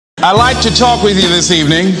I'd like to talk with you this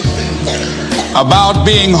evening about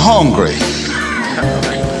being hungry.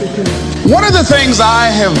 One of the things I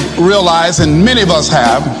have realized, and many of us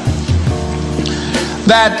have,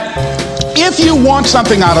 that if you want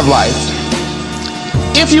something out of life,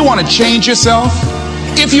 if you want to change yourself,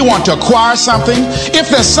 if you want to acquire something,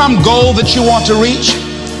 if there's some goal that you want to reach,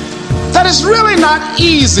 that it's really not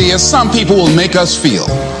easy as some people will make us feel.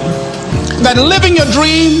 That living your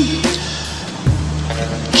dream,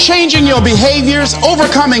 changing your behaviors,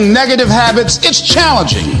 overcoming negative habits, it's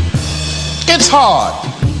challenging. It's hard.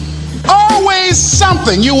 Always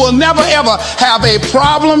something. You will never ever have a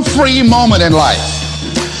problem-free moment in life.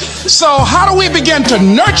 So how do we begin to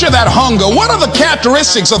nurture that hunger? What are the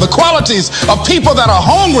characteristics or the qualities of people that are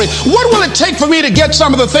hungry? What will it take for me to get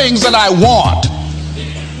some of the things that I want?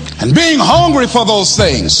 And being hungry for those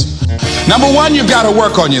things. Number one, you've got to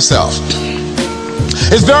work on yourself.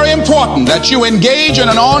 It's very important that you engage in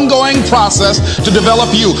an ongoing process to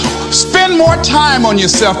develop you. Spend more time on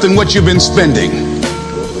yourself than what you've been spending.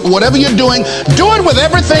 Whatever you're doing, do it with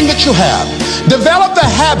everything that you have. Develop the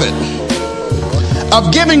habit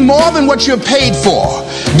of giving more than what you're paid for.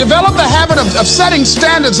 Develop the habit of setting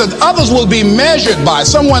standards that others will be measured by.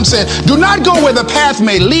 Someone said, do not go where the path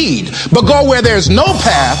may lead, but go where there's no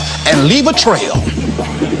path and leave a trail.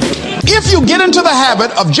 If you get into the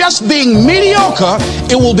habit of just being mediocre,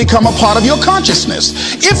 it will become a part of your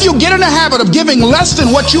consciousness. If you get in the habit of giving less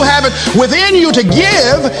than what you have it within you to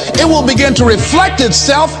give, it will begin to reflect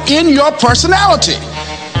itself in your personality.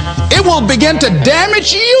 It will begin to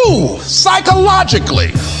damage you psychologically.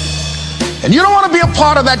 And you don't want to be a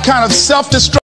part of that kind of self-destruction.